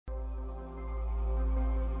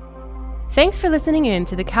Thanks for listening in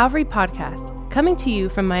to the Calvary Podcast, coming to you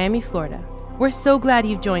from Miami, Florida. We're so glad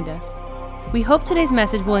you've joined us. We hope today's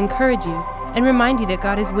message will encourage you and remind you that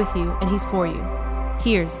God is with you and He's for you.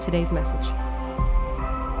 Here's today's message.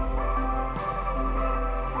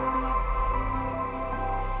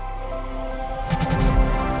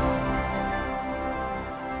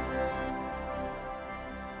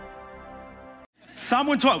 Psalm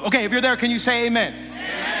 112. Okay, if you're there, can you say amen?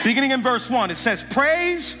 Amen. Beginning in verse 1, it says,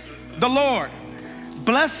 "Praise the Lord.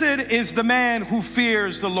 Blessed is the man who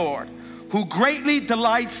fears the Lord, who greatly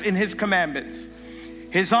delights in His commandments.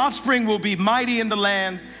 His offspring will be mighty in the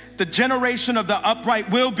land. The generation of the upright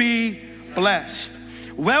will be blessed.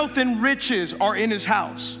 Wealth and riches are in His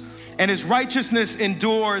house, and His righteousness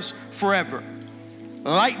endures forever.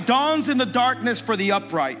 Light dawns in the darkness for the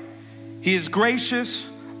upright. He is gracious,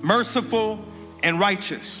 merciful, and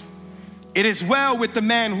righteous. It is well with the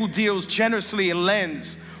man who deals generously and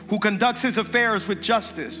lends, who conducts his affairs with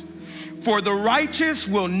justice. For the righteous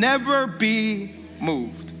will never be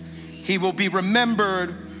moved. He will be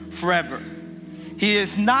remembered forever. He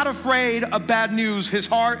is not afraid of bad news. His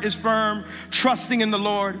heart is firm, trusting in the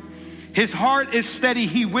Lord. His heart is steady.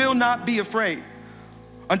 He will not be afraid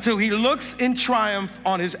until he looks in triumph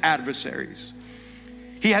on his adversaries.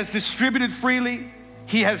 He has distributed freely.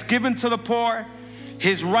 He has given to the poor.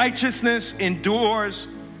 His righteousness endures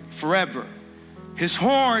forever. His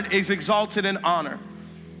horn is exalted in honor.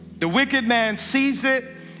 The wicked man sees it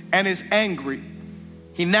and is angry.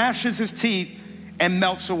 He gnashes his teeth and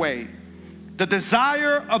melts away. The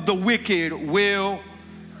desire of the wicked will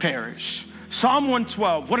perish." Psalm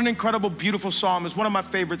 112, what an incredible, beautiful psalm. It's one of my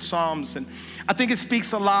favorite psalms. And I think it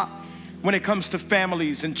speaks a lot when it comes to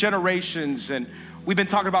families and generations. And we've been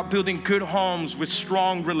talking about building good homes with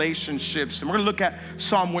strong relationships. And we're gonna look at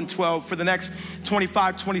Psalm 112 for the next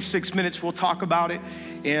 25, 26 minutes. We'll talk about it.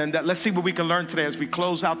 And let's see what we can learn today as we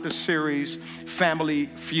close out this series, Family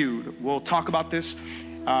Feud. We'll talk about this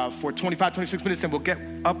for 25, 26 minutes, then we'll get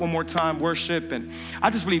up one more time, worship. And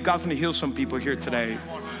I just believe God's gonna heal some people here today.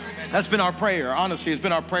 That's been our prayer. Honestly, it's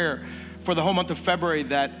been our prayer for the whole month of February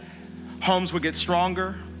that homes would get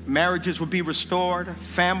stronger, marriages would be restored,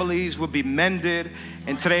 families would be mended.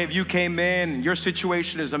 And today, if you came in and your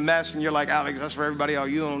situation is a mess and you're like, "Alex, that's for everybody else.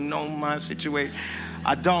 You don't know my situation."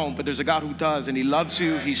 I don't, but there's a God who does, and He loves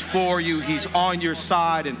you. He's for you. He's on your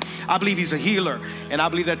side, and I believe He's a healer. And I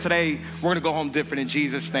believe that today we're gonna go home different in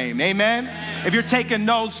Jesus' name. Amen? If you're taking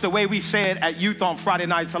notes, the way we say it at youth on Friday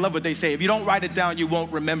nights, I love what they say. If you don't write it down, you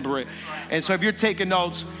won't remember it. And so if you're taking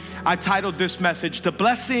notes, I titled this message, "The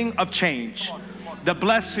Blessing of Change." The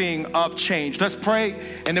blessing of change. Let's pray,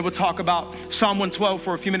 and then we'll talk about Psalm 112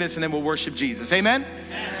 for a few minutes, and then we'll worship Jesus. Amen?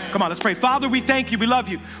 Come on, let's pray. Father, we thank you. We love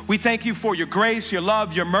you. We thank you for your grace, your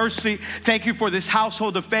love, your mercy. Thank you for this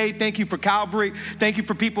household of faith. Thank you for Calvary. Thank you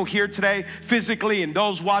for people here today physically and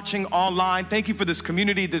those watching online. Thank you for this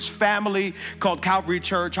community, this family called Calvary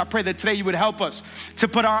Church. I pray that today you would help us to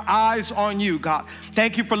put our eyes on you, God.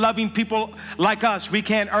 Thank you for loving people like us. We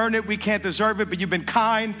can't earn it. We can't deserve it, but you've been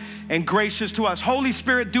kind and gracious to us. Holy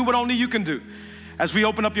Spirit, do what only you can do. As we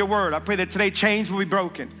open up your word, I pray that today chains will be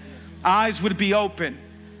broken. Eyes would be open.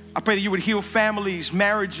 I pray that you would heal families,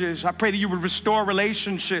 marriages. I pray that you would restore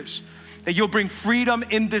relationships, that you'll bring freedom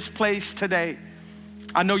in this place today.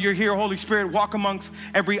 I know you're here, Holy Spirit. Walk amongst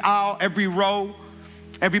every aisle, every row,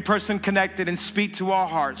 every person connected, and speak to our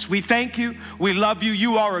hearts. We thank you. We love you.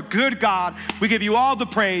 You are a good God. We give you all the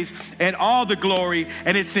praise and all the glory.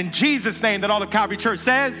 And it's in Jesus' name that all of Calvary Church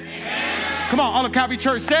says. Amen. Come on, all of Calvary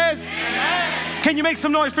Church says. Amen. Can you make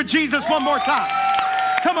some noise for Jesus one more time?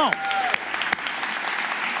 Come on.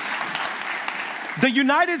 The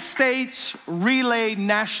United States relay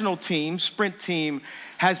national team, sprint team,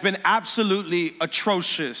 has been absolutely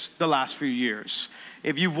atrocious the last few years.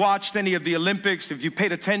 If you've watched any of the Olympics, if you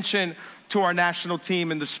paid attention to our national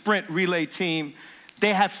team and the sprint relay team,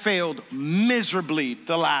 they have failed miserably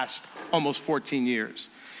the last almost 14 years.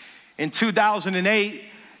 In 2008,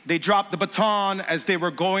 they dropped the baton as they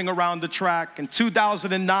were going around the track. In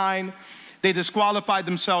 2009, they disqualified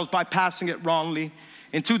themselves by passing it wrongly.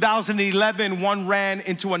 In 2011, one ran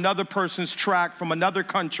into another person's track from another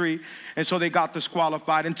country, and so they got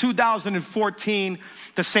disqualified. In 2014,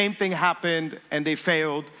 the same thing happened, and they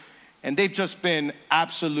failed, and they've just been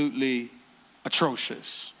absolutely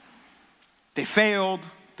atrocious. They failed,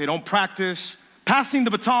 they don't practice. Passing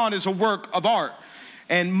the baton is a work of art.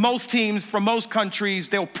 And most teams from most countries,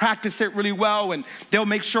 they'll practice it really well and they'll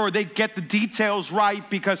make sure they get the details right,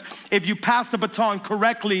 because if you pass the baton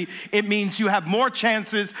correctly, it means you have more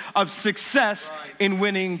chances of success in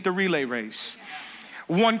winning the relay race.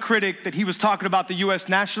 one critic that he was talking about the U.S.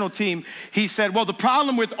 national team, he said, well, the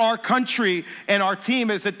problem with our country and our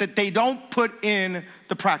team is that they don't put in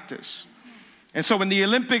the practice. And so when the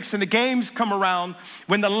Olympics and the games come around,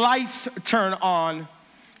 when the lights turn on,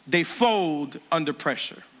 they fold under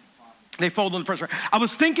pressure. They fold under pressure. I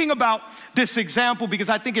was thinking about this example because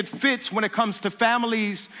I think it fits when it comes to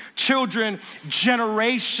families, children,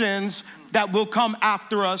 generations that will come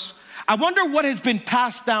after us. I wonder what has been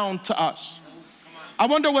passed down to us. I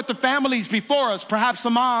wonder what the families before us, perhaps a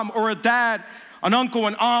mom or a dad, an uncle,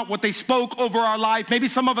 an aunt, what they spoke over our life. Maybe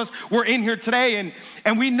some of us were in here today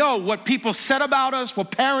and we know what people said about us,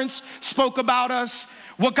 what parents spoke about us,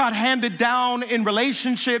 what got handed down in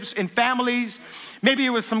relationships, in families. Maybe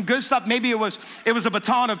it was some good stuff. Maybe it was a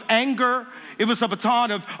baton of anger. It was a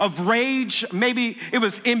baton of rage. Maybe it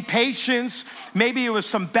was impatience. Maybe it was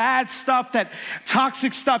some bad stuff,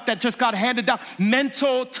 toxic stuff that just got handed down.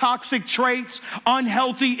 Mental toxic traits,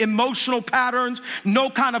 unhealthy emotional patterns,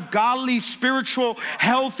 no kind of godly, spiritual,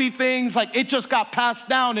 healthy things. Like it just got passed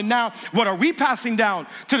down. And now what are we passing down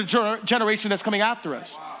to the generation that's coming after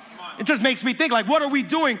us? It just makes me think, like, what are we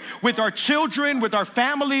doing with our children, with our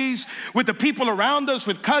families, with the people around us,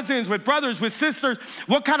 with cousins, with brothers, with sisters?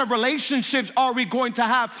 What kind of relationships are we going to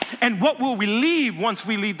have? And what will we leave once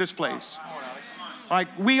we leave this place? Like,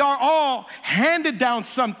 we are all handed down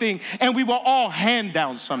something, and we will all hand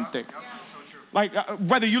down something. Like,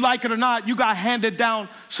 whether you like it or not, you got handed down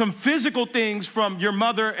some physical things from your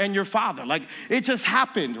mother and your father. Like, it just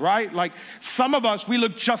happened, right? Like, some of us, we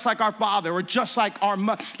look just like our father or just like our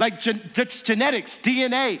mother. Like, genetics,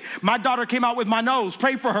 DNA. My daughter came out with my nose.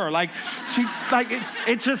 Pray for her. Like, she's like,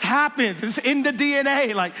 it just happens. It's in the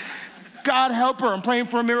DNA. Like, God help her. I'm praying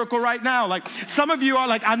for a miracle right now. Like, some of you are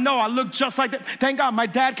like, I know, I look just like that. Thank God, my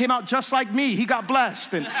dad came out just like me. He got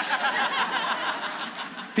blessed. And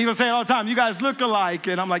people say all the time, you guys look alike.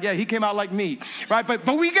 And I'm like, yeah, he came out like me, right? But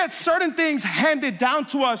we get certain things handed down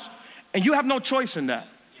to us, and you have no choice in that.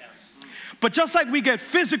 But just like we get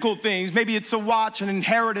physical things, maybe it's a watch, an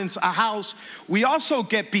inheritance, a house, we also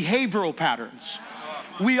get behavioral patterns.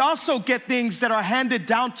 We also get things that are handed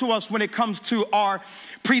down to us when it comes to our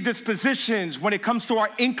predispositions, when it comes to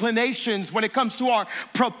our inclinations, when it comes to our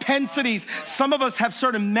propensities. Some of us have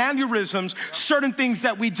certain mannerisms, certain things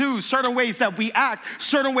that we do, certain ways that we act,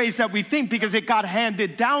 certain ways that we think, because it got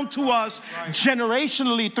handed down to us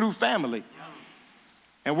generationally through family.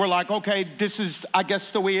 And we're like, okay, this is, I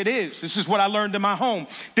guess, the way it is. This is what I learned in my home.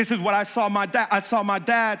 This is what I saw my dad. I saw my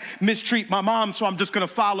dad mistreat my mom, so I'm just going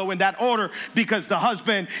to follow in that order because the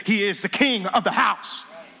husband, he is the king of the house.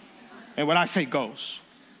 And what I say goes.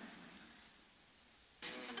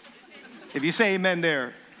 If you say amen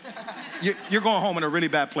there, you're going home in a really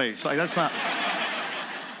bad place. Like, that's not,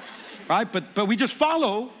 right? But we just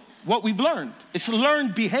follow what we've learned. It's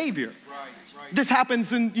learned behavior. This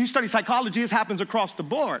happens you study psychology, this happens across the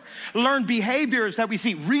board. Learned behaviors that we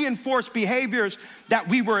see, reinforced behaviors that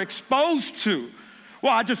we were exposed to.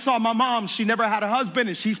 Well, I just saw my mom, she never had a husband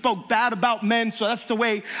and she spoke bad about men, so that's the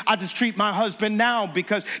way I just treat my husband now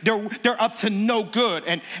because they're up to no good.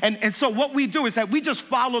 And so what we do is that we just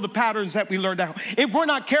follow the patterns that we learned at home. If we're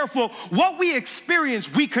not careful, what we experience,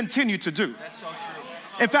 we continue to do. That's so true.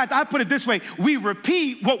 In fact, I put it this way, we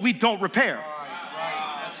repeat what we don't repair.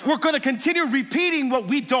 We're going to continue repeating what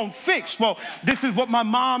we don't fix. Well, this is what my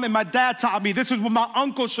mom and my dad taught me. This is what my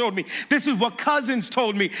uncle showed me. This is what cousins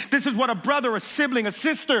told me. This is what a brother, a sibling, a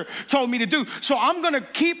sister told me to do. So I'm going to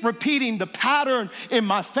keep repeating the pattern in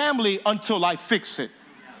my family until I fix it.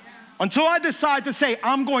 Until I decide to say,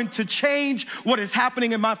 I'm going to change what is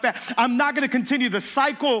happening in my family. I'm not going to continue the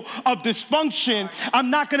cycle of dysfunction. I'm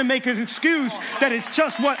not going to make an excuse that it's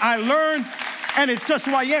just what I learned and it's just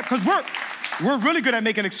who I am. Because we're really good at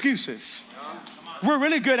making excuses. We're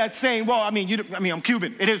really good at saying, well, I'm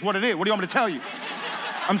Cuban. It is what it is. What do you want me to tell you?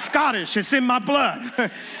 I'm Scottish. It's in my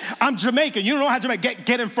blood. I'm Jamaican. You don't know how to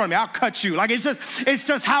get in front of me. I'll cut you. Like, it's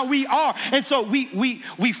just how we are. And so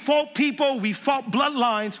we fault people, we fault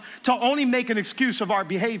bloodlines to only make an excuse of our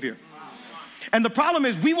behavior. And the problem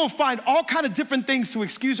is we will find all kind of different things to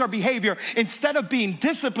excuse our behavior instead of being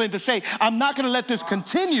disciplined to say, I'm not going to let this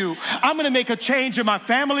continue. I'm going to make a change in my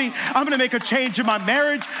family. I'm going to make a change in my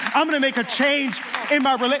marriage. I'm going to make a change in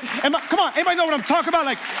my relationship. Come on, anybody know what I'm talking about?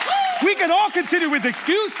 Like, we can all continue with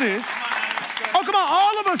excuses. Oh, come on,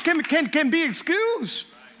 all of us can be excused.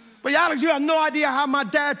 But Alex, you have no idea how my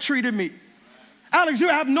dad treated me. Alex, you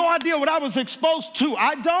have no idea what I was exposed to.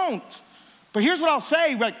 I don't. But here's what I'll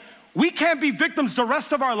say, like, we can't be victims the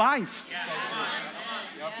rest of our life.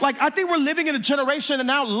 Like, I think we're living in a generation that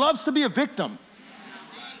now loves to be a victim.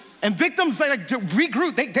 And victims, they like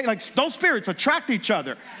regroup. They like, those spirits attract each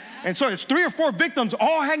other. And so it's 3 or 4 victims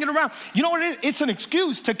all hanging around. You know what it is? It's an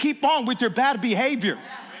excuse to keep on with your bad behavior.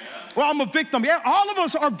 Well, I'm a victim. Yeah, all of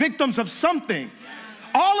us are victims of something.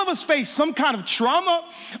 All of us face some kind of trauma.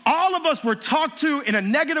 All of us were talked to in a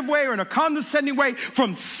negative way or in a condescending way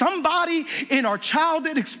from somebody in our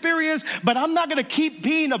childhood experience. But I'm not going to keep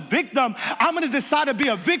being a victim. I'm going to decide to be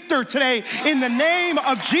a victor today in the name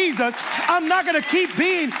of Jesus. I'm not going to keep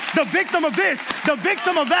being the victim of this, the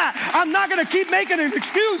victim of that. I'm not going to keep making an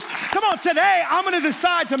excuse. Come on, today I'm going to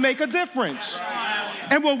decide to make a difference.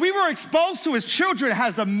 And what we were exposed to as children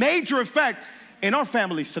has a major effect in our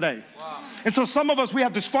families today. And so some of us, we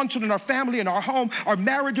have dysfunction in our family, in our home, our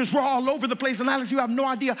marriages, we're all over the place. And Alex, you have no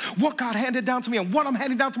idea what God handed down to me and what I'm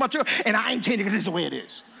handing down to my children. And I ain't changing because this is the way it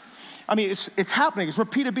is. I mean, it's happening. It's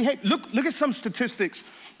repeated behavior. Look at some statistics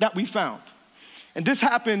that we found. And this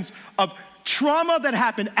happens of trauma that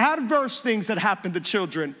happened, adverse things that happen to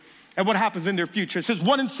children and what happens in their future. It says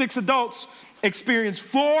 1 in 6 adults experience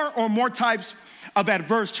 4 or more types of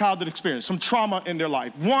adverse childhood experience, some trauma in their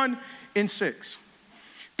life. 1 in 6.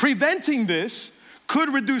 Preventing this could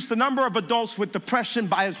reduce the number of adults with depression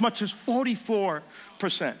by as much as 44%.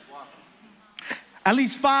 At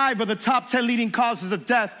least 5 of the top 10 leading causes of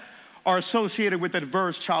death are associated with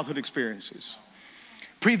adverse childhood experiences.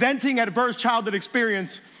 Preventing adverse childhood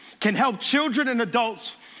experience can help children and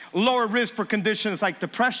adults lower risk for conditions like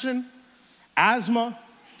depression, asthma,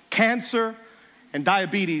 cancer, and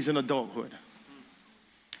diabetes in adulthood.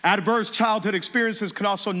 Adverse childhood experiences can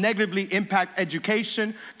also negatively impact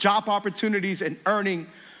education, job opportunities, and earnings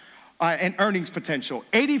potential.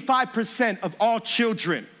 85% of all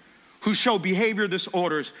children who show behavior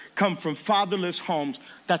disorders come from fatherless homes.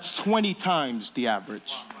 That's 20 times the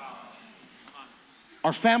average.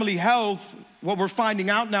 Our family health, what we're finding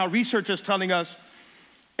out now, research is telling us,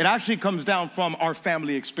 it actually comes down from our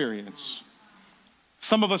family experience.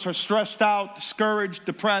 Some of us are stressed out, discouraged,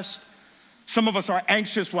 depressed. Some of us are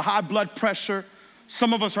anxious with high blood pressure.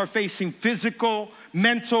 Some of us are facing physical,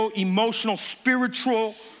 mental, emotional,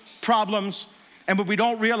 spiritual problems. And what we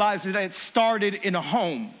don't realize is that it started in a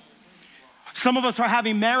home. Some of us are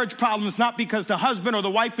having marriage problems, not because the husband or the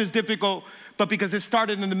wife is difficult, but because it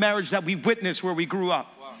started in the marriage that we witnessed where we grew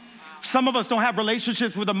up. Wow. Some of us don't have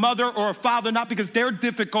relationships with a mother or a father, not because they're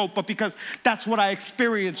difficult, but because that's what I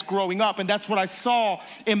experienced growing up, and that's what I saw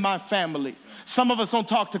in my family. Some of us don't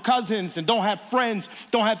talk to cousins and don't have friends,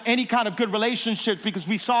 don't have any kind of good relationships because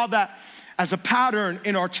we saw that as a pattern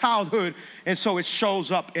in our childhood, and so it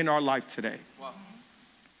shows up in our life today. Wow.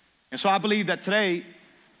 And so I believe that today,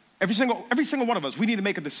 every single one of us, we need to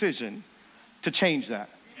make a decision to change that.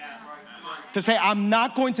 Yeah. To say, I'm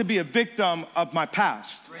not going to be a victim of my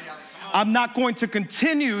past. I'm not going to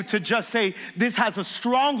continue to just say, this has a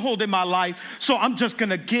stronghold in my life, so I'm just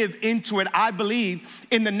gonna give into it. I believe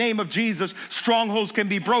in the name of Jesus, strongholds can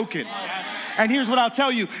be broken. And here's what I'll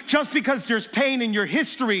tell you, just because there's pain in your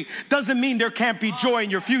history doesn't mean there can't be joy in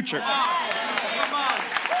your future.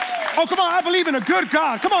 Oh, come on, I believe in a good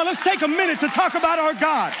God. Come on, let's take a minute to talk about our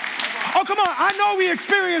God. Oh, come on, I know we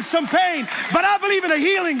experienced some pain, but I believe in a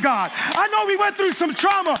healing God. I know we went through some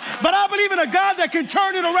trauma, but I believe in a God that can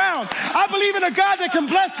turn it around. I believe in a God that can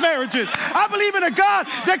bless marriages. I believe in a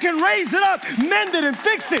God that can raise it up, mend it, and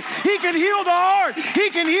fix it. He can heal the heart.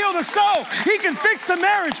 He can heal the soul. He can fix the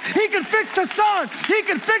marriage. He can fix the son. He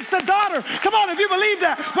can fix the daughter. Come on, if you believe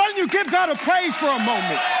that, why don't you give God a praise for a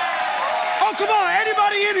moment? Oh, come on,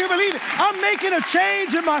 anybody in here believe it? I'm making a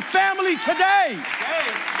change in my family today.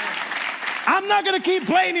 I'm not gonna keep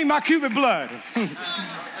blaming my Cuban blood.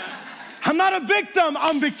 I'm not a victim,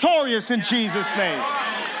 I'm victorious in Jesus' name.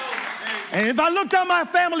 And if I look down my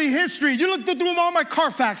family history, you look through all my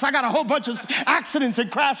Carfax, I got a whole bunch of accidents and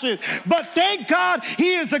crashes. But thank God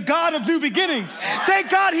he is a God of new beginnings. Thank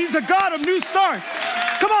God he's a God of new starts.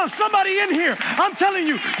 Come on, somebody in here, I'm telling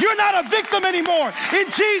you, you're not a victim anymore. In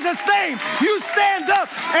Jesus' name, you stand up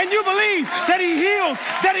and you believe that he heals,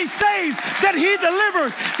 that he saves, that he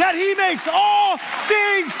delivers, that he makes all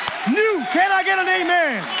things new. Can I get an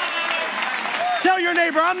amen? Tell your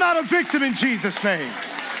neighbor, I'm not a victim in Jesus' name.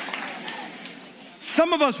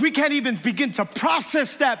 Some of us, we can't even begin to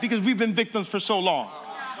process that because we've been victims for so long.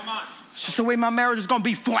 It's just the way my marriage is gonna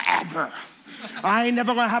be forever. I ain't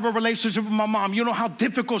never gonna have a relationship with my mom. You know how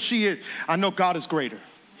difficult she is. I know God is greater.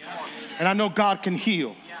 And I know God can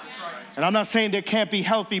heal. And I'm not saying there can't be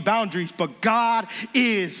healthy boundaries, but God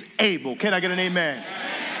is able. Can I get an amen?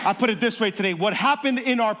 I put it this way today. What happened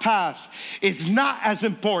in our past is not as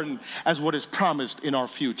important as what is promised in our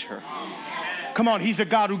future. Come on, he's a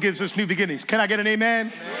God who gives us new beginnings. Can I get an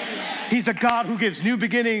amen? He's a God who gives new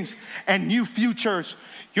beginnings and new futures.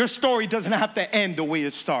 Your story doesn't have to end the way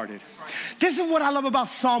it started. This is what I love about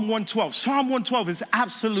Psalm 112. Psalm 112 is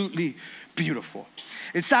absolutely beautiful.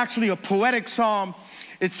 It's actually a poetic psalm.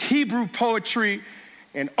 It's Hebrew poetry,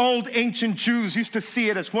 and old ancient Jews used to see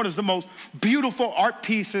it as one of the most beautiful art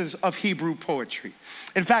pieces of Hebrew poetry.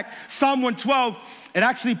 In fact, Psalm 112, it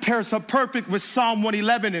actually pairs up perfect with Psalm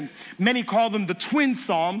 111, and many call them the twin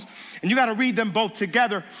psalms, and you got to read them both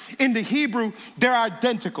together. In the Hebrew, they're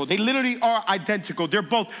identical. They literally are identical. They're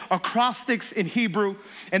both acrostics in Hebrew,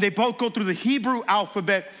 and they both go through the Hebrew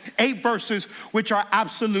alphabet, 8 verses, which are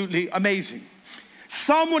absolutely amazing.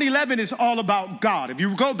 Psalm 111 is all about God. If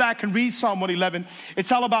you go back and read Psalm 111, it's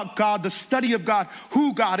all about God, the study of God,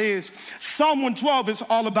 who God is. Psalm 112 is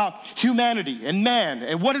all about humanity and man,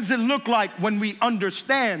 and what does it look like when we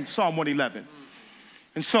understand Psalm 111.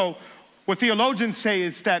 And so what theologians say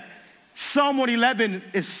is that Psalm 111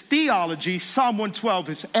 is theology, Psalm 112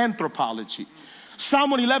 is anthropology.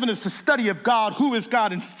 Psalm 111 is the study of God, who is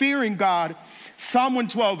God, and fearing God. Psalm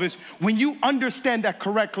 112 is when you understand that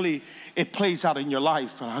correctly, it plays out in your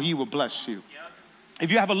life and how he will bless you.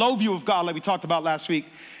 If you have a low view of God, like we talked about last week,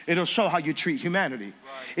 it'll show how you treat humanity.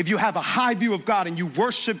 If you have a high view of God and you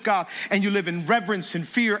worship God and you live in reverence and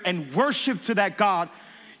fear and worship to that God,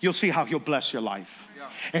 you'll see how he'll bless your life.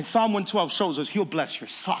 And Psalm 112 shows us he'll bless your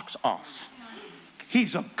socks off.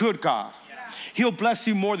 He's a good God. He'll bless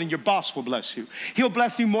you more than your boss will bless you. He'll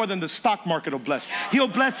bless you more than the stock market will bless you. He'll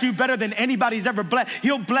bless you better than anybody's ever blessed.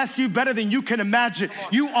 He'll bless you better than you can imagine.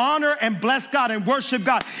 You honor and bless God and worship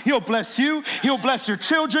God. He'll bless you. He'll bless your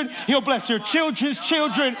children. He'll bless your children's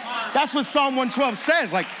children. That's what Psalm 112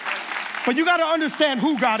 says. But you got to understand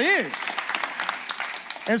who God is.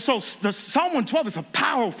 And so the Psalm 112 is a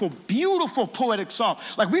powerful, beautiful, poetic psalm.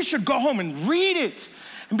 We should go home and read it.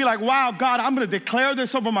 And be like, wow, God, I'm going to declare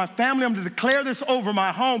this over my family. I'm going to declare this over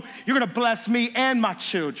my home. You're going to bless me and my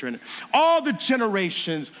children, all the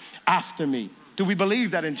generations after me. Do we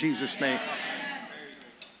believe that in Jesus' name?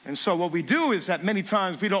 And so what we do is that many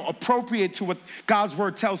times we don't appropriate to what God's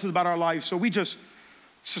word tells us about our lives. So it's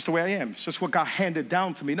just the way I am. It's just what God handed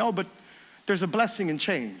down to me. No, but there's a blessing in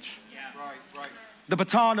change. The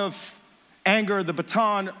baton of anger, the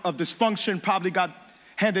baton of dysfunction probably got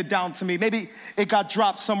handed down to me. Maybe it got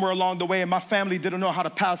dropped somewhere along the way and my family didn't know how to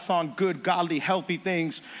pass on good, godly, healthy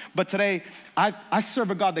things. But today, I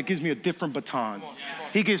serve a God that gives me a different baton.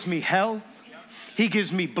 He gives me health. He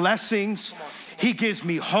gives me blessings. He gives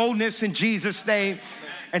me wholeness in Jesus' name.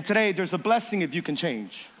 And today, there's a blessing if you can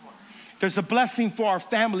change. There's a blessing for our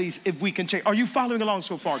families if we can change. Are you following along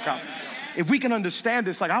so far, God? If we can understand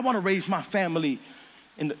this, I want to raise my family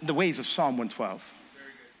in the ways of Psalm 112.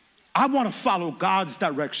 I want to follow God's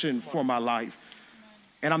direction for my life.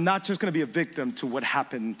 And I'm not just going to be a victim to what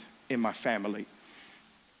happened in my family.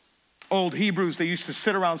 Old Hebrews, they used to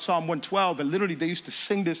sit around Psalm 112 and literally they used to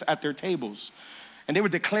sing this at their tables. And they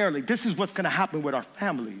would declare, this is what's going to happen with our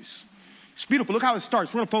families. It's beautiful. Look how it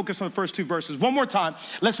starts. We're going to focus on the first 2 verses. One more time.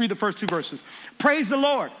 Let's read the first 2 verses. Praise the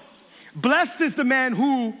Lord. Blessed is the man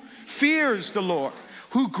who fears the Lord,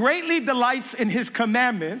 who greatly delights in his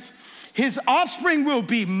commandments. His offspring will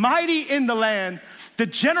be mighty in the land. The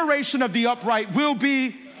generation of the upright will be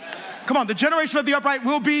blessed. Come on, the generation of the upright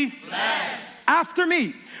will be blessed. After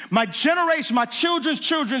me. My generation, my children's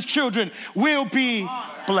children's children will be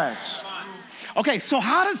blessed. Okay, so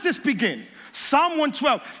how does this begin? Psalm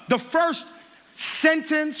 112, the first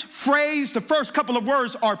sentence, phrase, the first couple of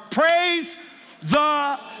words are praise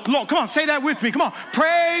the Lord. Come on, say that with me. Come on.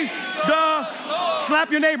 Praise the Lord. Slap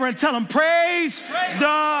your neighbor and tell him, praise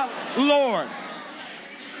the Lord.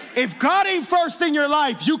 If God ain't first in your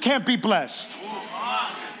life, you can't be blessed.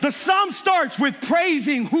 The psalm starts with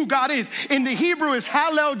praising who God is. In the Hebrew, it's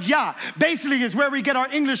hallelujah. Basically, is where we get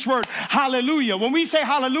our English word hallelujah. When we say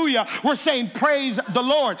hallelujah, we're saying praise the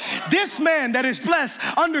Lord. This man that is blessed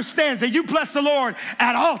understands that you bless the Lord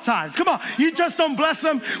at all times. Come on, you just don't bless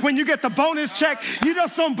him when you get the bonus check. You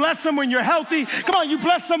just don't bless him when you're healthy. Come on, you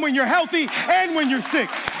bless him when you're healthy and when you're sick.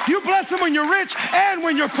 You bless him when you're rich and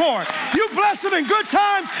when you're poor. You bless him in good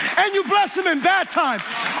times and you bless him in bad times.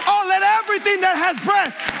 Oh, let everything that has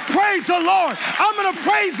breath praise the Lord. I'm going to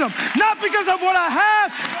praise him, not because of what I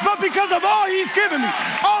have, but because of all he's given me.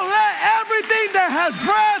 Oh, let everything that has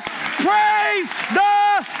breath praise the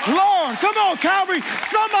Lord. Come on, Calvary.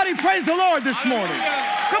 Somebody praise the Lord this morning.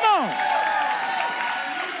 Come on.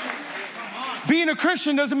 Being a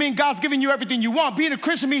Christian doesn't mean God's giving you everything you want. Being a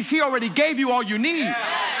Christian means he already gave you all you need.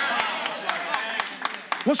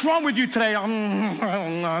 What's wrong with you today? I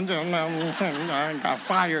got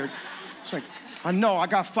fired. It's like, I know I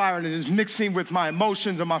got fire and it is mixing with my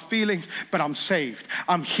emotions and my feelings, but I'm saved,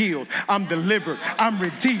 I'm healed, I'm delivered, I'm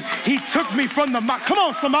redeemed. He took me from the come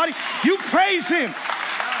on, somebody, you praise him.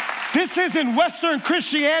 This isn't Western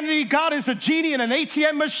Christianity. God is a genie in an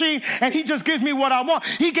ATM machine, and he just gives me what I want.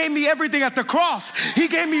 He gave me everything at the cross. He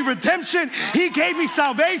gave me redemption. He gave me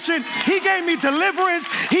salvation. He gave me deliverance.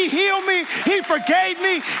 He healed me. He forgave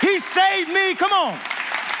me. He saved me. Come on.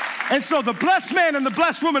 And so the blessed man and the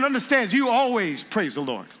blessed woman understands you always praise the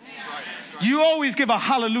Lord. You always give a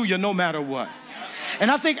hallelujah no matter what. And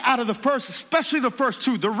I think out of the first, especially the first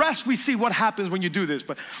two, the rest we see what happens when you do this.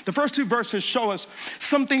 But the first two verses show us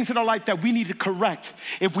some things in our life that we need to correct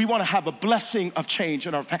if we want to have a blessing of change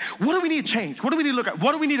in our family. What do we need to change? What do we need to look at?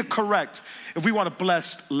 What do we need to correct if we want a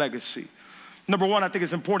blessed legacy? Number one, I think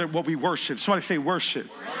it's important what we worship. Somebody say worship.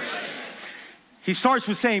 He starts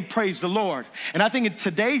with saying praise the Lord. And I think in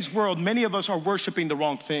today's world, many of us are worshiping the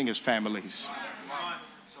wrong thing as families.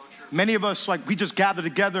 Many of us, like, we just gather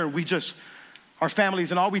together and our families,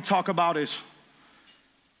 and all we talk about is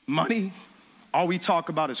money. All we talk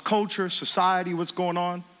about is culture, society, what's going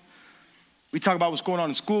on. We talk about what's going on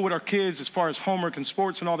in school with our kids as far as homework and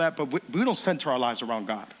sports and all that, but we don't center our lives around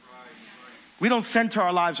God. We don't center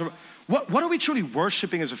our lives around, what are we truly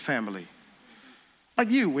worshiping as a family? Like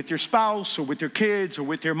you, with your spouse or with your kids or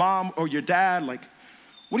with your mom or your dad, like,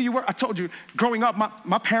 what do you work? I told you, growing up,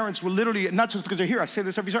 my parents would literally, not just because they're here, I say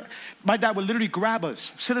this every time, my dad would literally grab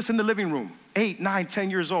us, sit us in the living room, 8, 9, 10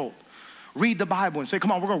 years old, read the Bible and say, come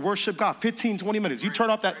on, we're gonna worship God, 15, 20 minutes. You turn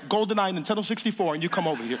off that GoldenEye Nintendo 64 and you come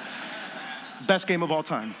over here. Best game of all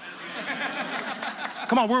time.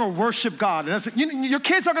 Come on, we're gonna worship God. And that's, your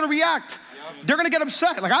kids are gonna react. They're gonna get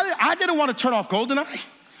upset. Like, I didn't want to turn off GoldenEye.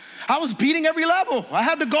 I was beating every level. I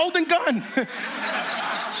had the golden gun.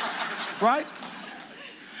 Right?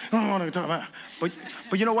 I don't want to talk about it.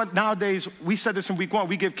 But you know what? Nowadays, we said this in week 1,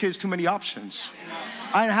 we give kids too many options.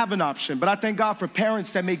 I didn't have an option, but I thank God for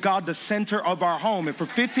parents that make God the center of our home. And for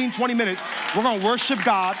 15, 20 minutes, we're going to worship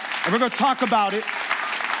God, and we're going to talk about it.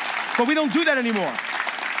 But we don't do that anymore.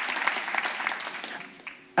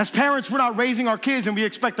 As parents, we're not raising our kids, and we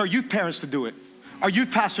expect our youth parents to do it. Our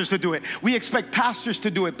youth pastors to do it. We expect pastors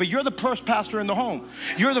to do it, but you're the first pastor in the home.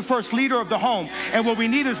 You're the first leader of the home. And what we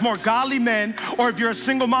need is more godly men, or if you're a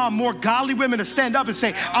single mom, more godly women to stand up and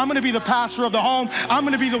say, I'm gonna be the pastor of the home. I'm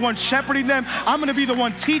gonna be the one shepherding them. I'm gonna be the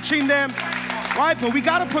one teaching them, right? But we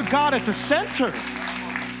gotta put God at the center.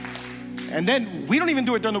 And then we don't even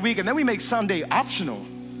do it during the week, and then we make Sunday optional.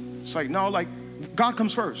 It's like, no, like, God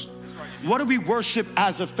comes first. What do we worship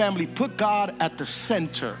as a family? Put God at the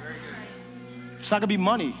center. It's not gonna be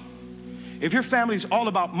money. If your family's all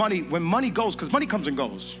about money, when money goes, because money comes and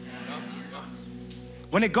goes.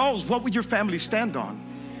 When it goes, what would your family stand on?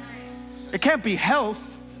 It can't be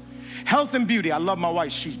health. Health and beauty. I love my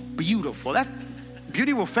wife, she's beautiful. That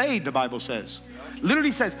beauty will fade, the Bible says.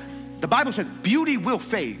 Literally says, the Bible says beauty will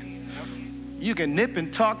fade. You can nip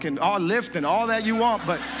and tuck and all lift and all that you want,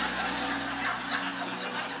 but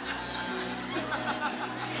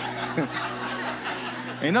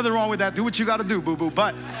ain't nothing wrong with that. Do what you got to do, boo-boo.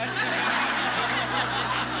 But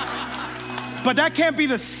that can't be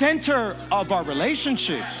the center of our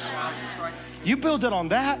relationships. You build it on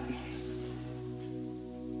that.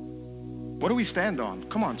 What do we stand on?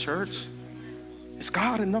 Come on, church. It's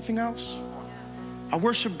God and nothing else. I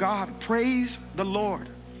worship God. Praise the Lord.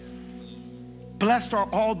 Blessed are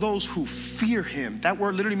all those who fear him. That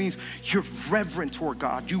word literally means you're reverent toward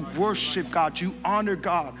God. You worship God. You honor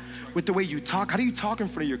God with the way you talk. How do you talk in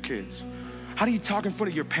front of your kids? How do you talk in front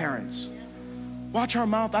of your parents? Watch our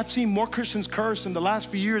mouth. I've seen more Christians curse in the last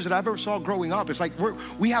few years than I've ever saw growing up. It's like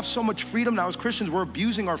we have so much freedom now as Christians, we're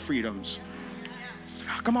abusing our freedoms.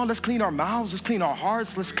 Come on, let's clean our mouths, let's clean our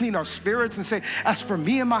hearts, let's clean our spirits and say, as for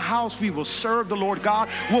me and my house, we will serve the Lord God.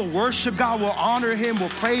 We'll worship God, we'll honor him, we'll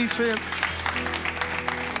praise him.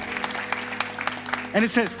 And it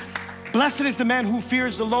says, blessed is the man who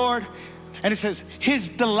fears the Lord. And it says, his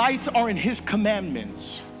delights are in his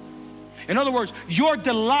commandments. In other words, your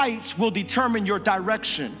delights will determine your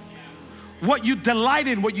direction. What you delight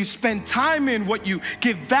in, what you spend time in, what you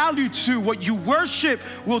give value to, what you worship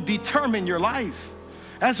will determine your life.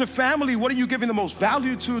 As a family, what are you giving the most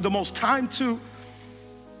value to, the most time to?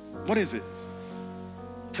 What is it?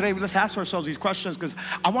 Today, let's ask ourselves these questions because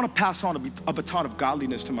I want to pass on a baton of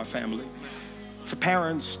godliness to my family. To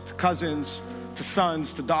parents, to cousins, to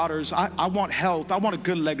sons, to daughters. I want health. I want a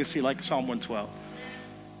good legacy like Psalm 112.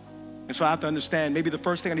 And so I have to understand, maybe the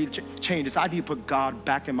first thing I need to change is I need to put God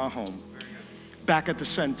back in my home, back at the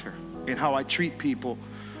center in how I treat people.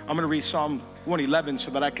 I'm going to read Psalm 111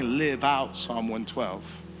 so that I can live out Psalm 112.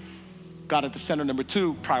 God at the center. Number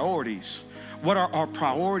two, priorities. What are our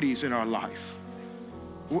priorities in our life?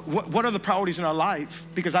 What are the priorities in our life?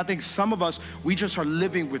 Because I think some of us, we just are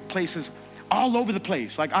living with places all over the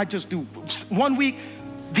place. Like I just do, one week,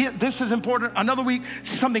 this is important. Another week,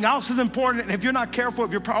 something else is important. And if you're not careful,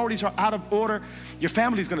 if your priorities are out of order, your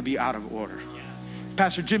family's gonna be out of order.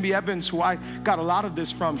 Pastor Jimmy Evans, who I got a lot of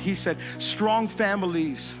this from, he said, strong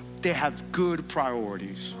families, they have good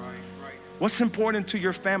priorities. Right. What's important to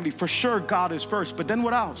your family? For sure, God is first, but then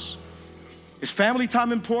what else? Is family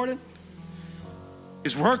time important?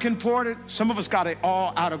 Is work important? Some of us got it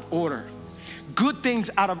all out of order. Good things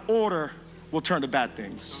out of order will turn to bad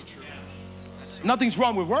things. Nothing's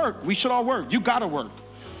wrong with work. We should all work. You gotta work.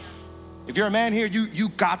 If you're a man here, you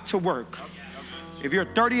got to work. If you're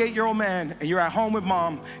a 38-year-old man and you're at home with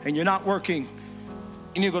mom and you're not working,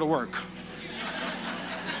 you need to go to work.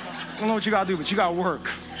 I don't know what you gotta do, but you gotta work,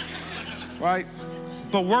 right?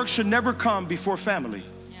 But work should never come before family.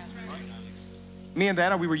 Me and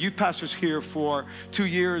Diana, we were youth pastors here for 2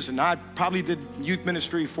 years, and I probably did youth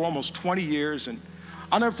ministry for almost 20 years. And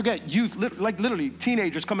I'll never forget youth, like literally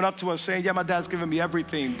teenagers coming up to us saying, yeah, my dad's giving me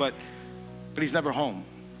everything, but he's never home.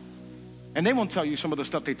 And they won't tell you some of the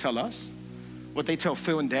stuff they tell us. What they tell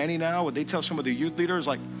Phil and Danny now, what they tell some of the youth leaders,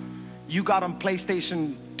 like, you got on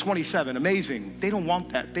PlayStation 27, amazing. They don't want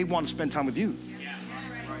that. They want to spend time with you.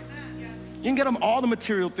 You can get them all the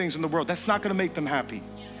material things in the world. That's not gonna make them happy.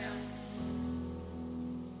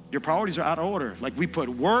 Your priorities are out of order. Like we put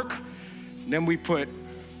work, then we put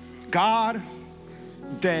God,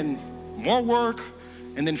 then more work,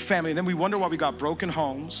 and then family. And then we wonder why we got broken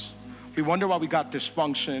homes. We wonder why we got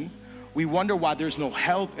dysfunction. We wonder why there's no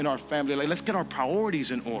health in our family. Like, let's get our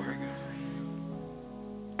priorities in order.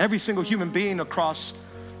 Every single human being across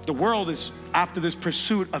the world is after this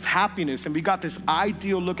pursuit of happiness, and we got this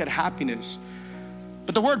ideal look at happiness.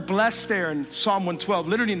 But the word blessed there in Psalm 112,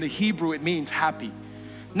 literally in the Hebrew, it means happy.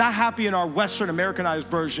 Not happy in our Western Americanized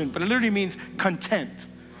version, but it literally means content.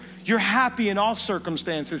 You're happy in all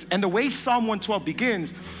circumstances. And the way Psalm 112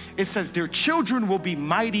 begins, it says, their children will be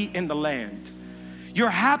mighty in the land. Your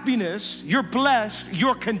happiness, you're blessed,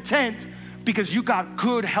 you're content because you got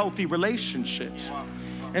good, healthy relationships.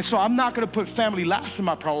 And so I'm not gonna put family last in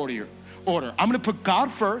my priority order. I'm gonna put God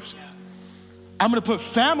first. I'm gonna put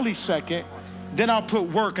family second. Then I'll put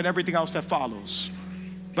work and everything else that follows.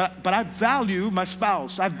 But I value my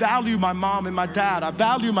spouse. I value my mom and my dad. I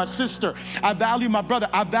value my sister. I value my brother.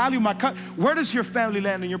 I value my cousin. Where does your family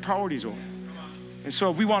land in your priorities order? And so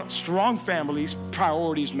if we want strong families,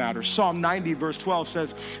 priorities matter. Psalm 90 verse 12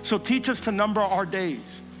 says, so teach us to number our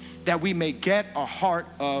days that we may get a heart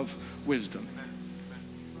of wisdom.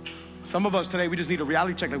 Some of us today, we just need a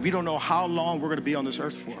reality check. Like we don't know how long we're gonna be on this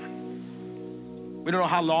earth for. We don't know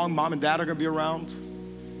how long mom and dad are gonna be around.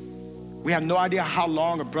 We have no idea how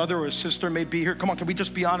long a brother or a sister may be here. Come on, can we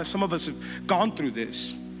just be honest? Some of us have gone through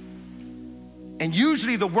this. And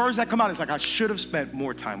usually the words that come out is like, I should have spent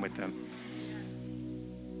more time with them.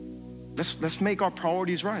 Let's make our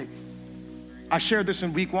priorities right. I shared this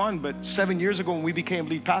in week 1, but 7 years ago when we became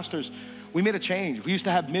lead pastors, we made a change. We used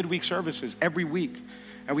to have midweek services every week.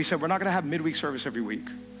 And we said, we're not gonna have midweek service every week.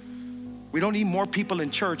 We don't need more people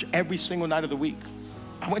in church every single night of the week.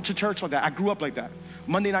 I went to church like that. I grew up like that.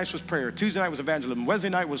 Monday nights was prayer. Tuesday night was evangelism. Wednesday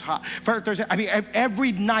night was hot. Thursday, I mean,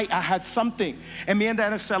 every night I had something. And me and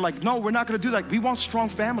Diana said like, no, we're not gonna do that. We want strong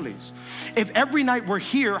families. If every night we're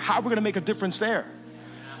here, how are we gonna make a difference there?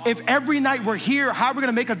 If every night we're here, how are we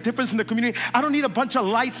gonna make a difference in the community? I don't need a bunch of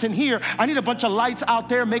lights in here. I need a bunch of lights out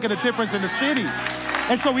there making a difference in the city.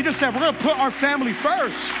 And so we just said, we're gonna put our family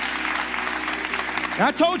first. And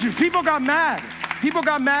I told you, people got mad. People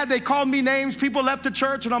got mad, they called me names, people left the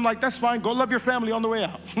church, and I'm like, that's fine, go love your family on the way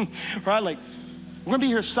out, right? Like, we're gonna be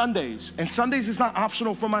here Sundays, and Sundays is not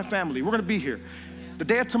optional for my family. We're gonna be here. The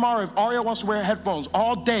day of tomorrow, if Aria wants to wear headphones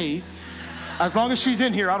all day, as long as she's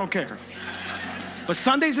in here, I don't care. But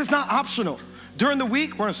Sundays is not optional. During the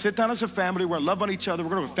week, we're gonna sit down as a family, we're gonna love on each other,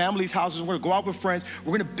 we're gonna go to families' houses, we're gonna go out with friends,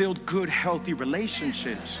 we're gonna build good, healthy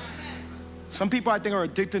relationships. Some people, I think, are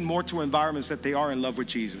addicted more to environments that they are in love with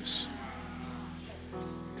Jesus.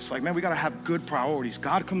 It's like, man, we gotta have good priorities.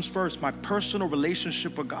 God comes first, my personal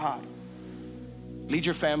relationship with God. Lead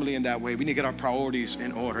your family in that way. We need to get our priorities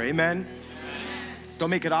in order, amen? Don't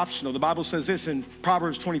make it optional. The Bible says this in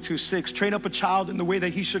Proverbs 22:6, train up a child in the way that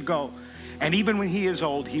he should go, and even when he is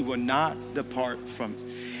old, he will not depart from it.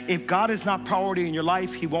 If God is not priority in your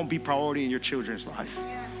life, he won't be priority in your children's life.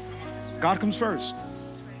 God comes first.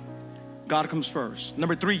 God comes first.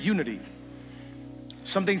 Number 3, unity.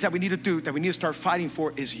 Some things that we need to do, that we need to start fighting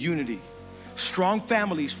for is unity. Strong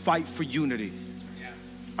families fight for unity.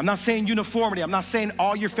 I'm not saying uniformity. I'm not saying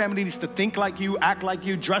all your family needs to think like you, act like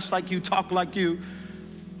you, dress like you, talk like you.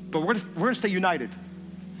 But we're gonna stay united.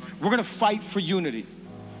 We're gonna fight for unity.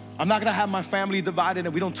 I'm not gonna have my family divided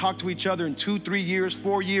and we don't talk to each other in 2, 3 years,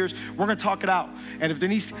 4 years. We're gonna talk it out. And if there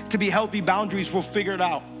needs to be healthy boundaries, we'll figure it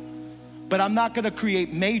out. But I'm not gonna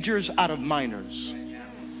create majors out of minors.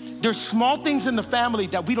 There's small things in the family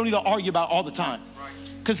that we don't need to argue about all the time,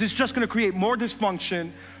 because it's just gonna create more dysfunction,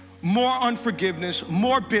 more unforgiveness,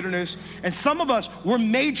 more bitterness. And some of us, we're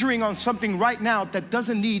majoring on something right now that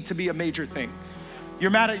doesn't need to be a major thing.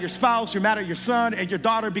 You're mad at your spouse, you're mad at your son and your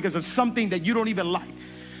daughter because of something that you don't even like.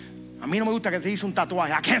 A mí no me gusta que te hizo un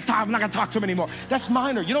tatuaje. I can't stop, I'm not gonna talk to him anymore. That's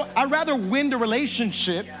minor. You know, I'd rather win the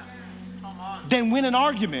relationship than win an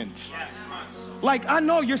argument. Like, I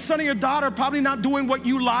know your son or your daughter are probably not doing what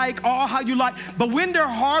you like, all how you like, but win their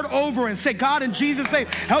heart over and say, God, in Jesus' name,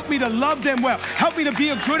 help me to love them well. Help me to be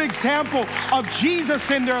a good example of Jesus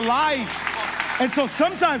in their life. And so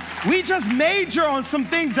sometimes we just major on some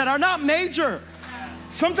things that are not major.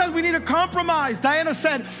 Sometimes we need to compromise. Diana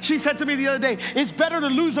said, she said to me the other day, it's better to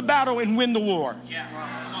lose a battle and win the war.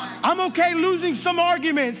 I'm okay losing some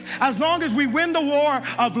arguments as long as we win the war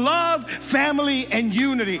of love, family, and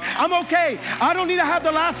unity. I'm okay. I don't need to have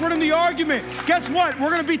the last word in the argument. Guess what?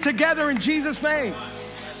 We're going to be together in Jesus' name.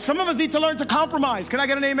 Some of us need to learn to compromise. Can I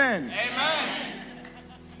get an amen? Amen.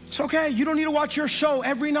 It's okay. You don't need to watch your show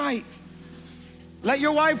every night. Let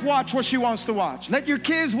your wife watch what she wants to watch. Let your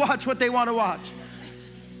kids watch what they want to watch.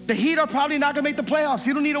 The Heat are probably not going to make the playoffs.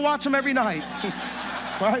 You don't need to watch them every night.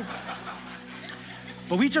 Right?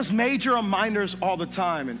 But we just major on minors all the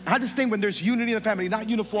time. And I just think when there's unity in the family, not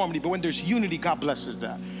uniformity, but when there's unity, God blesses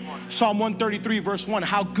that. Psalm 133 verse 1,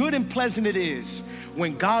 how good and pleasant it is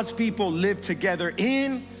when God's people live together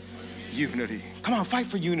in unity. Come on, fight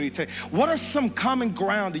for unity today. What are some common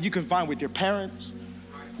ground that you can find with your parents,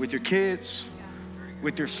 with your kids,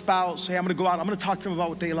 with your spouse? Hey, I'm gonna go out, I'm gonna talk to them about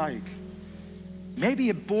what they like. Maybe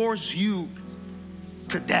it bores you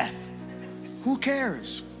to death. Who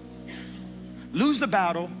cares? Lose the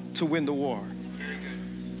battle to win the war.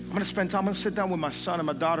 I'm gonna spend time, I'm gonna sit down with my son and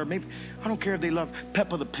my daughter. Maybe, I don't care if they love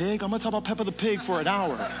Peppa the Pig. I'm gonna talk about Peppa the Pig for an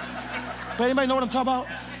hour. But anybody know what I'm talking about?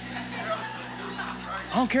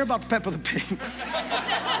 I don't care about Peppa the Pig.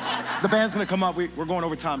 The band's gonna come up, we're going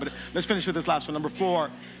over time, but let's finish with this last one. Number 4,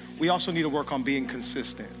 we also need to work on being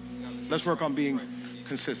consistent. Let's work on being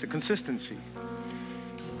consistent. Consistency.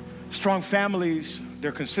 Strong families,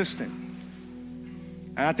 they're consistent.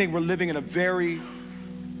 And I think we're living in a very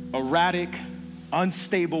erratic,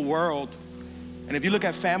 unstable world. And if you look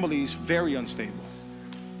at families, very unstable.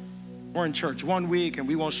 We're in church 1 week and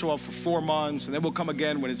we won't show up for 4 months, and then we'll come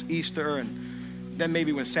again when it's Easter, and then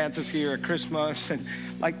maybe when Santa's here at Christmas, and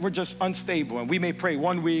like we're just unstable. And we may pray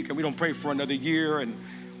 1 week and we don't pray for another year, and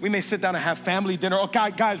we may sit down and have family dinner. Oh,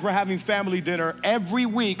 guys, we're having family dinner every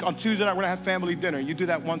week. On Tuesday night, we're gonna have family dinner. You do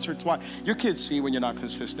that once or twice. Your kids see when you're not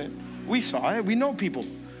consistent. We saw it, we know people.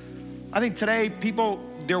 I think today, people,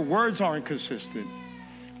 their words aren't consistent.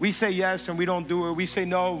 We say yes and we don't do it. We say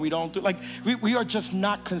no, we don't do it. Like, we are just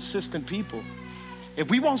not consistent people. If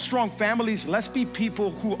we want strong families, let's be people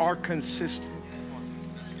who are consistent.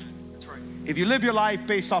 That's good, that's right. If you live your life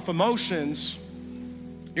based off emotions,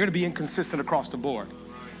 you're gonna be inconsistent across the board.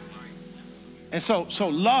 And so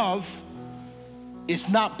love is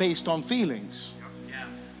not based on feelings.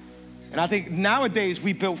 And I think nowadays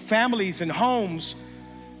we build families and homes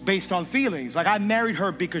based on feelings. Like, I married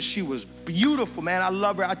her because she was beautiful, man. I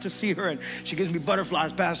love her. I just see her and she gives me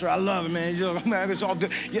butterflies, Pastor. I love her, man. Man, it's all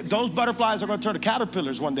good. Yeah, those butterflies are gonna turn to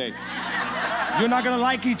caterpillars one day. You're not gonna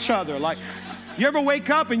like each other. Like, you ever wake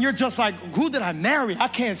up and you're just like, who did I marry? I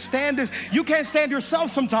can't stand this. You can't stand yourself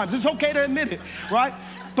sometimes. It's okay to admit it, right?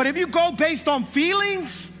 But if you go based on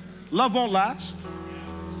feelings, love won't last.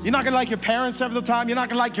 You're not gonna like your parents every time. You're not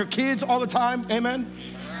gonna like your kids all the time. Amen?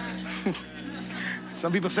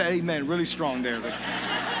 Some people say amen, really strong there.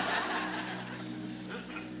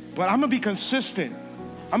 But I'm gonna be consistent.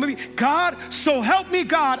 God, so help me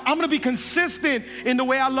God, I'm gonna be consistent in the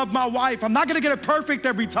way I love my wife. I'm not gonna get it perfect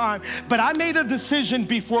every time, but I made a decision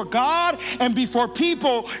before God and before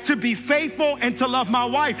people to be faithful and to love my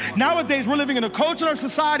wife. Nowadays, we're living in a culture in our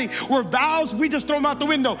society where vows, we just throw them out the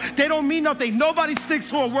window. They don't mean nothing. Nobody sticks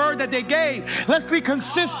to a word that they gave. Let's be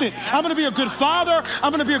consistent. I'm gonna be a good father. I'm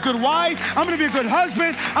gonna be a good wife. I'm gonna be a good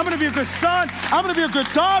husband. I'm gonna be a good son. I'm gonna be a good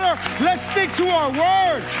daughter. Let's stick to our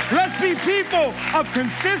word. Let's be people of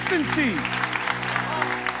consistency.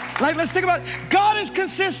 Like, let's think about it. God is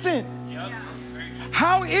consistent.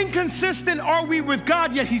 How inconsistent are we with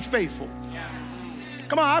God, yet He's faithful?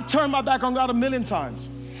 Come on, I've turned my back on God a million times.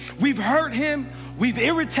 We've hurt Him We've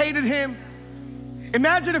irritated him.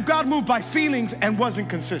 Imagine if God moved by feelings and wasn't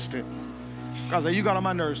consistent. God's like, you got on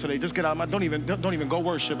my nerves today. Just get out of my, don't even go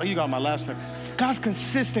worship. You got on my last nerve. God's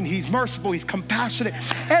consistent. He's merciful. He's compassionate.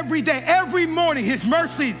 Every day, every morning, his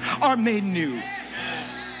mercies are made new.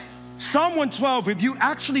 Psalm 112, if you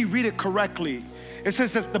actually read it correctly, it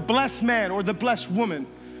says that the blessed man or the blessed woman,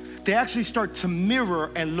 they actually start to mirror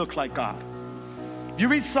and look like God. You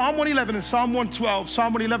read Psalm 111 and Psalm 112.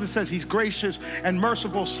 Psalm 111 says he's gracious and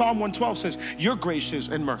merciful. Psalm 112 says you're gracious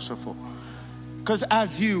and merciful. Because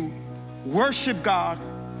as you worship God,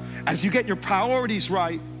 as you get your priorities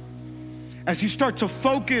right, as you start to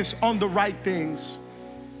focus on the right things,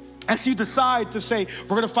 as you decide to say,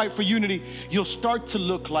 we're gonna fight for unity, you'll start to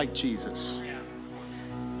look like Jesus.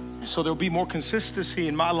 So there'll be more consistency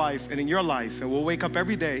in my life and in your life, and we'll wake up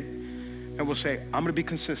every day and we'll say, I'm gonna be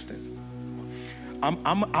consistent.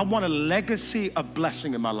 I want a legacy of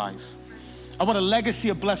blessing in my life. I want a legacy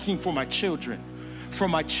of blessing for my children, for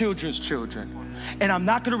my children's children. And I'm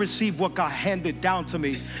not gonna receive what God handed down to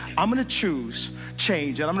me. I'm gonna choose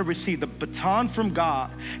change, and I'm gonna receive the baton from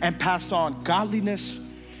God and pass on godliness,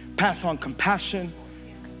 pass on compassion,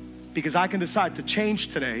 because I can decide to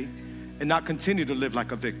change today and not continue to live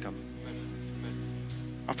like a victim.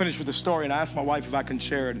 I'll finish with the story, and I asked my wife if I can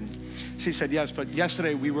share it, and she said yes. But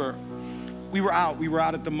yesterday we were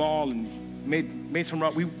out at the mall and made some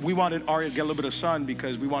run. We wanted Aria to get a little bit of sun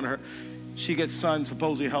because we wanted her. She gets sun,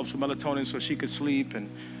 supposedly helps with melatonin so she could sleep. And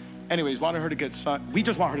anyways, wanted her to get sun. We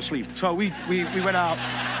just want her to sleep. So we went out.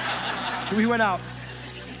 We went out,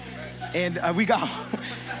 and we got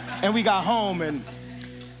home, and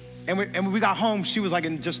when we got home, she was like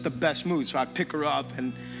in just the best mood. So I pick her up,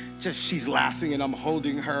 and just she's laughing, and I'm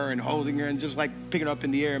holding her and just like picking her up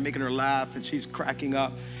in the air and making her laugh, and she's cracking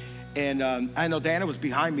up. And I know Diana was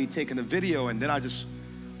behind me taking a video, and then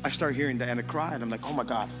I start hearing Diana cry, and I'm like, oh my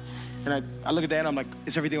God. And I look at Diana, I'm like,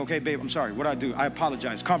 is everything okay, babe? I'm sorry, what did I do? I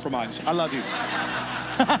apologize, compromise, I love you.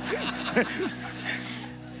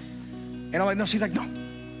 And I'm like, no, she's like, no,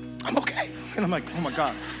 I'm okay. And I'm like, oh my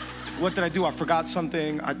God, what did I do? I forgot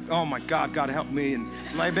something. Oh my God, God help me. And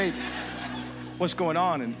I'm like, babe, what's going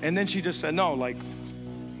on? And then she just said, no, like,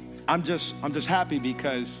 I'm just happy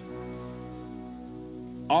because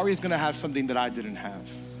Ari's gonna have something that I didn't have.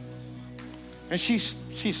 And she's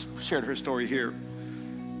shared her story here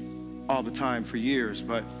all the time for years,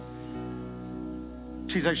 but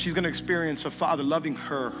she's like, she's gonna experience a father loving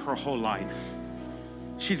her whole life.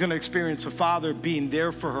 She's gonna experience a father being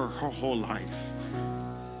there for her whole life.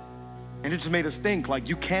 And it just made us think, like,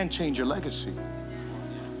 you can change your legacy.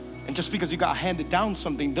 And just because you got handed down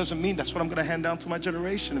something doesn't mean that's what I'm gonna hand down to my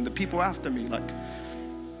generation and the people after me. Like,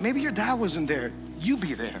 maybe your dad wasn't there, you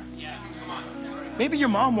be there. Maybe your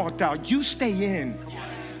mom walked out, you stay in.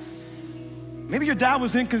 Maybe your dad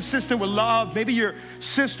was inconsistent with love. Maybe your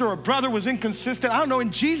sister or brother was inconsistent. I don't know. In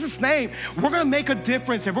Jesus' name, we're gonna make a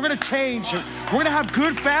difference, and we're gonna change. And we're gonna have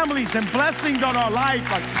good families and blessings on our life.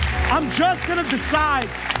 Like, I'm just gonna decide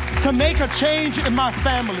to make a change in my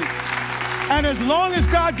family. And as long as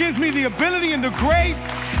God gives me the ability and the grace,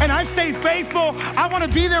 and I stay faithful, I want to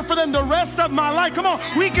be there for them the rest of my life. Come on,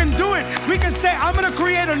 we can do it. We can say, I'm going to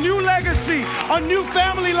create a new legacy, a new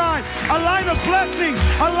family line, a line of blessings,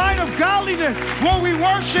 a line of godliness, where we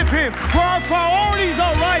worship Him, where our priorities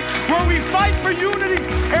are right, where we fight for unity,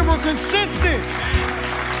 and we're consistent.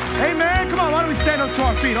 Amen. Come on, why don't we stand up to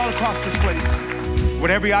our feet all across this place? With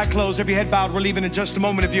every eye closed, every head bowed, we're leaving in just a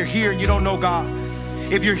moment. If you're here and you don't know God,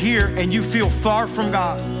 if you're here and you feel far from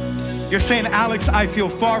God, you're saying, Alex, I feel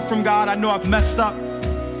far from God. I know I've messed up.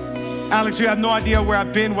 Alex, you have no idea where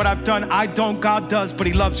I've been, what I've done. I don't, God does, but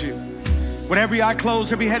He loves you. With every eye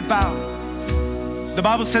closed, every head bowed. The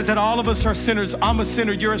Bible says that all of us are sinners. I'm a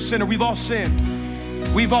sinner, you're a sinner. We've all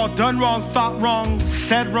sinned. We've all done wrong, thought wrong,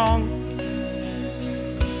 said wrong.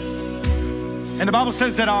 And the Bible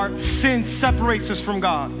says that our sin separates us from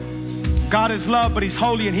God. God is love, but He's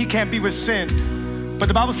holy and He can't be with sin. But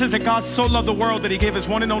the Bible says that God so loved the world that He gave His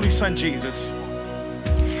one and only Son, Jesus.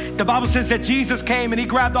 The Bible says that Jesus came and He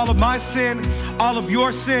grabbed all of my sin, all of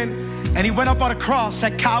your sin, and He went up on a cross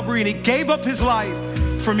at Calvary and He gave up His life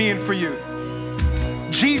for me and for you.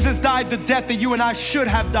 Jesus died the death that you and I should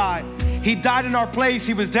have died. He died in our place.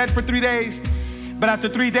 He was dead for 3 days, but after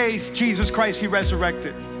 3 days, Jesus Christ, He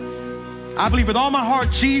resurrected. I believe with all my heart,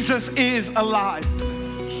 Jesus is alive.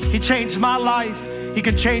 He changed my life. He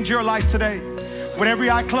can change your life today. With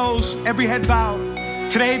every eye closed, every head bowed.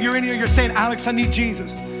 Today, if you're in here, you're saying, Alex, I need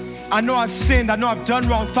Jesus. I know I've sinned. I know I've done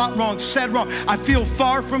wrong, thought wrong, said wrong. I feel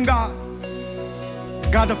far from God.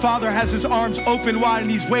 God the Father has His arms open wide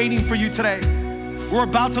and He's waiting for you today. We're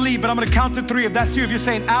about to leave, but I'm going to count to 3. If that's you, if you're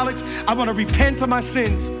saying, Alex, I want to repent of my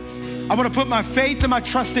sins. I want to put my faith and my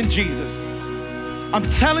trust in Jesus. I'm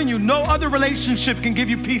telling you, no other relationship can give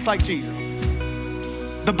you peace like Jesus.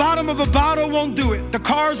 The bottom of a bottle won't do it. The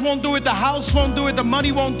cars won't do it. The house won't do it. The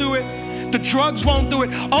money won't do it. The drugs won't do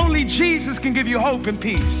it. Only Jesus can give you hope and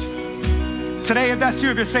peace. Today, if that's you,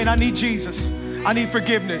 if you're saying, I need Jesus, I need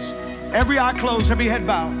forgiveness, every eye closed, every head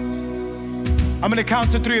bowed. I'm going to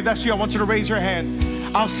count to 3. If that's you, I want you to raise your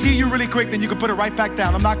hand. I'll see you really quick, then you can put it right back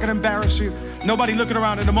down. I'm not going to embarrass you. Nobody looking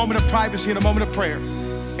around, in a moment of privacy, in a moment of prayer.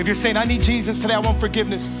 If you're saying, I need Jesus today, I want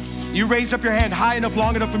forgiveness, you raise up your hand high enough,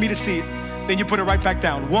 long enough for me to see it. Then you put it right back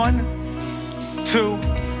down. 1, 2,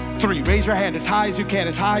 3. Raise your hand as high as you can,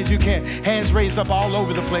 as high as you can. Hands raised up all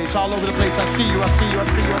over the place, all over the place. I see you, I see you, I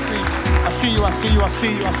see you, I see you. I see you, I see you, I see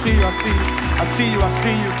you, I see you, I see you, I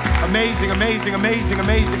see you. Amazing, amazing, amazing,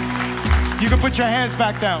 amazing. You can put your hands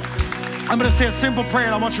back down. I'm going to say a simple prayer,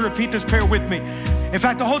 and I want you to repeat this prayer with me. In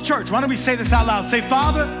fact, the whole church, why don't we say this out loud? Say,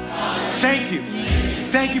 Father, thank you.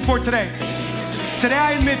 Thank you for today. Today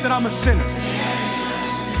I admit that I'm a sinner,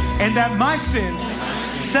 and that my sin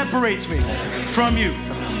separates me from you.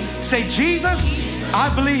 Say, Jesus,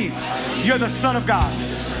 I believe you're the Son of God,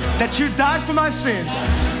 that you died for my sins,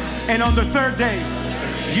 and on the 3rd day,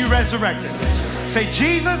 you resurrected. Say,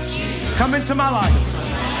 Jesus, come into my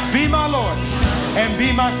life. Be my Lord and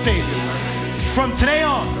be my Savior. From today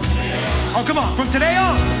on, oh come on, from today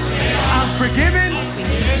on, I'm forgiven,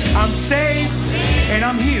 I'm saved, and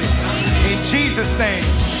I'm healed. In Jesus' name,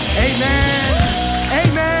 amen,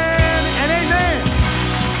 amen, and amen.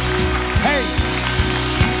 Hey,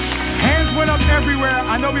 hands went up everywhere.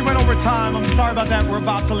 I know we went over time. I'm sorry about that. We're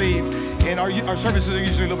about to leave. And our services are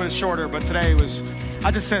usually a little bit shorter, but today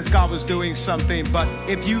I just sensed God was doing something. But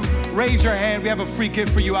if you raise your hand, we have a free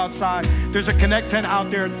gift for you outside. There's a Connect tent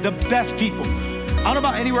out there. The best people. I don't know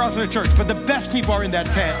about anywhere else in the church, but the best people are in that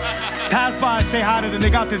tent. Pass by and say hi to them.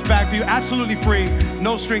 They got this bag for you, absolutely free,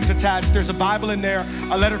 no strings attached. There's a Bible in there,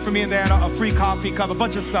 a letter from me in there, and a free coffee cup, a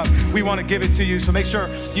bunch of stuff. We want to give it to you, so make sure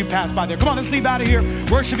you pass by there. Come on, let's leave out of here,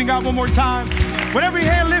 worshiping God one more time. With every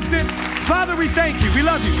hand lifted, Father, we thank you. We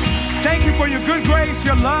love you. Thank you for your good grace,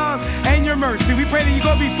 your love, and your mercy. We pray that you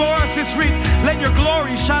go before us this week. Let your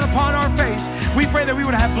glory shine upon our face. We pray that we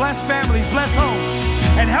would have blessed families, blessed homes,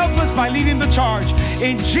 and help us by leading the charge.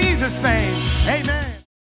 In Jesus' name, amen.